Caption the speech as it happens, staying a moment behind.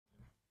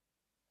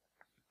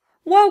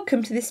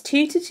Welcome to this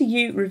Tutor to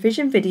You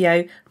revision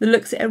video that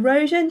looks at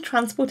erosion,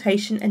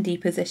 transportation and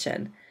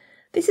deposition.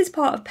 This is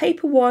part of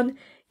Paper 1,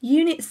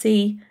 Unit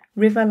C,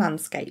 River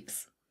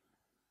Landscapes.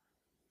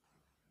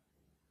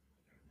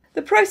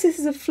 The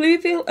processes of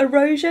fluvial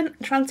erosion,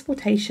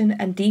 transportation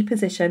and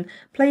deposition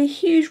play a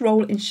huge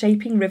role in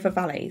shaping river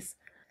valleys.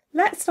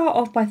 Let's start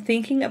off by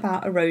thinking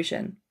about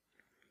erosion.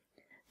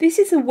 This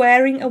is the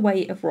wearing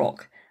away of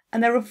rock,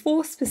 and there are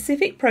 4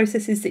 specific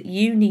processes that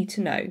you need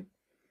to know.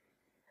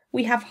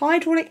 We have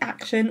hydraulic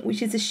action,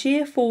 which is the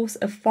sheer force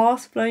of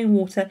fast-flowing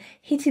water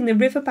hitting the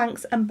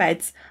riverbanks and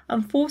beds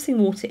and forcing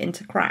water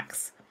into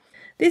cracks.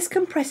 This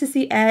compresses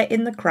the air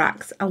in the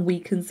cracks and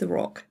weakens the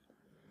rock.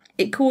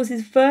 It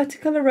causes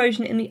vertical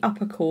erosion in the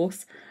upper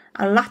course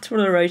and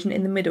lateral erosion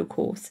in the middle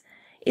course,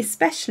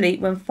 especially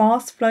when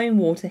fast-flowing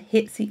water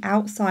hits the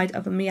outside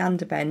of a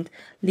meander bend,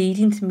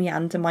 leading to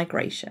meander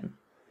migration.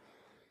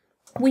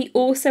 We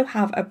also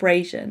have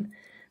abrasion.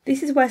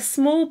 This is where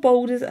small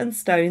boulders and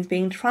stones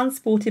being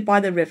transported by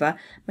the river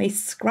may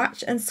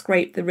scratch and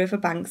scrape the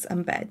riverbanks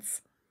and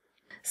beds.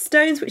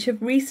 Stones which have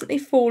recently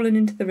fallen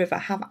into the river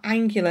have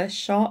angular,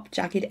 sharp,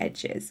 jagged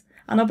edges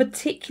and are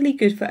particularly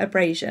good for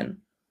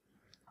abrasion.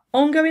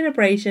 Ongoing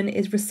abrasion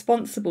is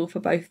responsible for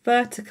both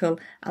vertical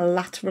and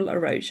lateral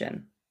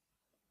erosion.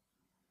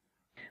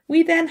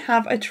 We then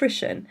have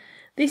attrition.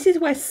 This is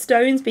where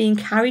stones being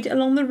carried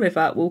along the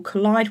river will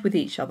collide with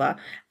each other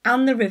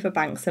and the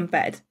riverbanks and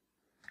bed.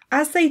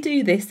 As they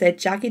do this, their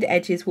jagged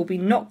edges will be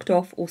knocked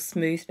off or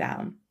smoothed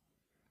down.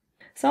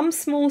 Some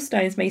small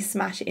stones may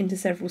smash into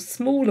several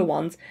smaller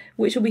ones,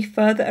 which will be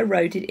further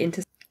eroded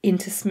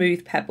into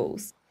smooth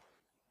pebbles.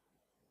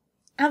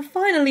 And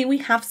finally, we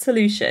have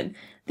solution.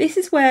 This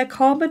is where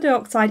carbon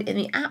dioxide in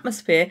the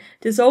atmosphere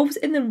dissolves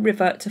in the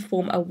river to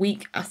form a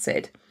weak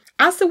acid.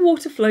 As the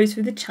water flows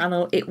through the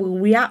channel, it will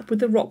react with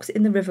the rocks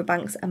in the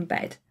riverbanks and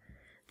bed.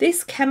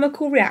 This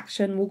chemical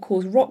reaction will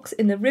cause rocks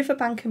in the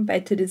riverbank and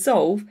bed to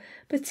dissolve,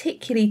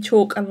 particularly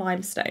chalk and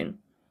limestone.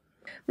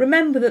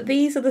 Remember that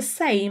these are the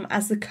same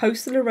as the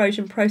coastal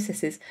erosion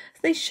processes, so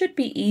they should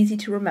be easy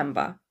to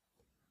remember.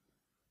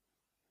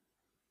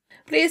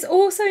 But it is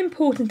also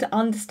important to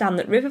understand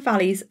that river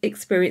valleys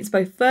experience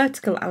both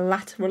vertical and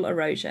lateral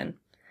erosion.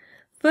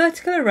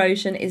 Vertical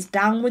erosion is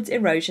downwards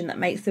erosion that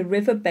makes the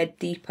river bed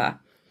deeper.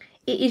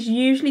 It is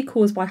usually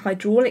caused by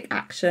hydraulic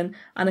action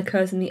and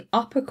occurs in the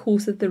upper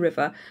course of the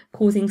river,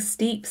 causing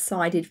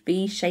steep-sided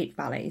V-shaped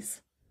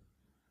valleys.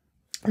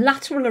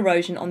 Lateral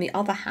erosion, on the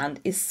other hand,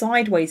 is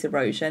sideways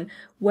erosion,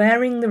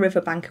 wearing the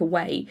riverbank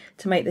away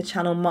to make the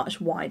channel much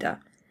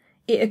wider.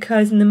 It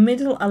occurs in the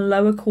middle and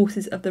lower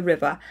courses of the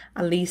river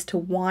and leads to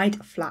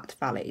wide, flat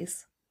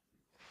valleys.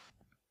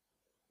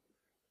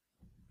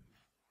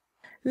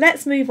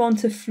 Let's move on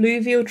to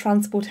fluvial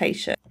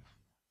transportation.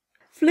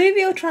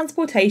 Fluvial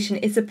transportation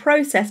is the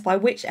process by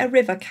which a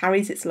river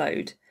carries its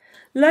load.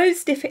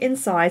 Loads differ in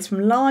size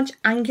from large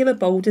angular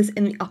boulders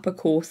in the upper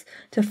course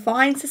to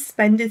fine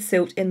suspended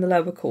silt in the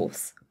lower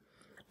course.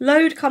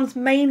 Load comes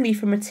mainly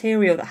from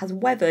material that has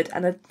weathered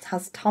and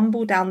has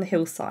tumbled down the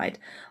hillside,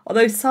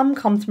 although some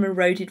comes from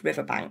eroded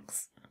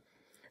riverbanks.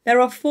 There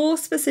are 4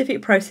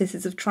 specific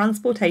processes of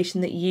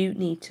transportation that you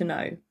need to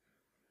know.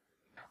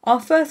 Our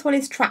first one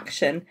is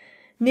traction.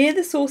 Near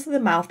the source of the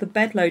mouth, the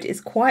bed load is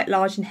quite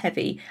large and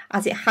heavy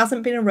as it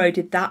hasn't been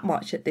eroded that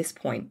much at this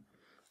point.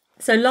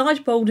 So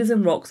large boulders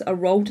and rocks are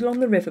rolled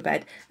along the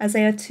riverbed as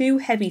they are too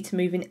heavy to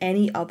move in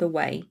any other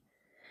way.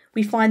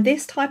 We find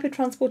this type of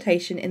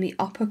transportation in the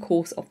upper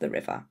course of the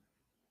river.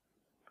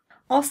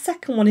 Our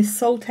second one is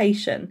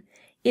saltation.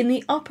 In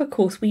the upper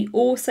course we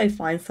also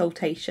find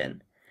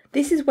saltation.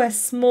 This is where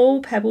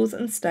small pebbles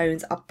and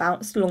stones are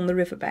bounced along the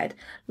riverbed,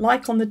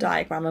 like on the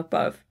diagram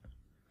above.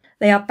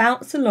 They are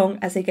bounced along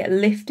as they get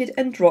lifted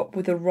and dropped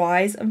with the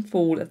rise and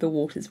fall of the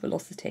water's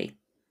velocity.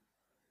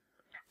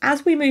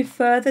 As we move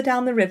further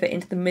down the river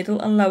into the middle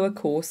and lower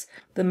course,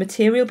 the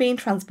material being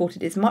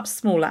transported is much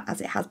smaller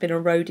as it has been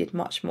eroded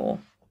much more.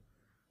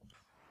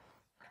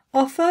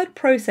 Our third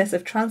process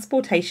of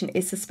transportation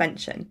is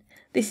suspension.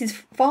 This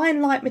is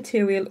fine light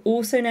material,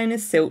 also known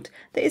as silt,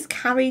 that is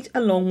carried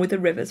along with the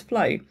river's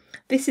flow.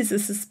 This is a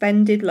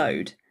suspended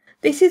load.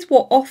 This is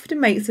what often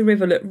makes the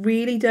river look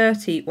really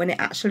dirty when it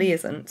actually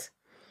isn't.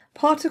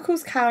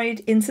 Particles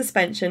carried in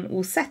suspension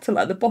will settle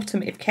at the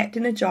bottom if kept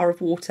in a jar of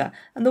water,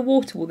 and the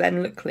water will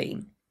then look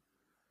clean.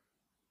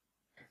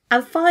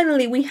 And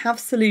finally we have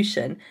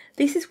solution.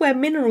 This is where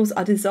minerals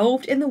are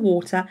dissolved in the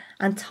water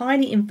and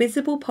tiny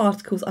invisible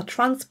particles are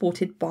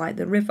transported by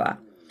the river.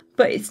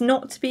 But it's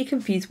not to be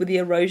confused with the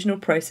erosional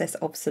process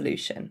of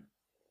solution.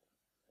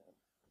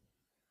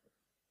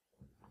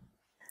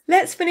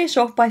 Let's finish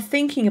off by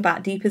thinking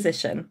about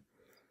deposition.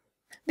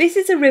 This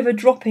is a river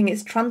dropping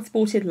its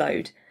transported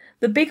load.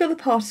 The bigger the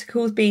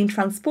particles being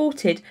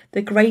transported,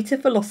 the greater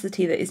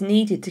velocity that is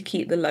needed to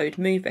keep the load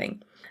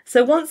moving.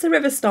 So once the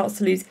river starts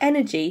to lose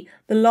energy,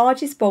 the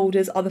largest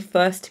boulders are the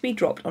first to be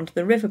dropped onto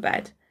the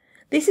riverbed.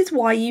 This is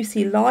why you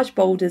see large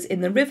boulders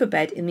in the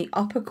riverbed in the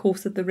upper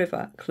course of the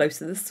river, close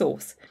to the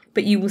source,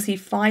 but you will see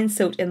fine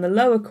silt in the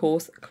lower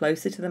course,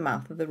 closer to the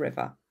mouth of the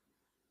river.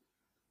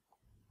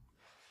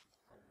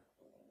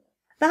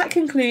 That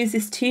concludes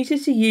this Tutor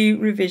to You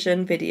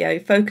revision video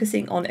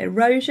focusing on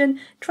erosion,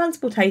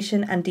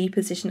 transportation and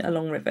deposition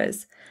along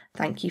rivers.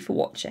 Thank you for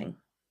watching.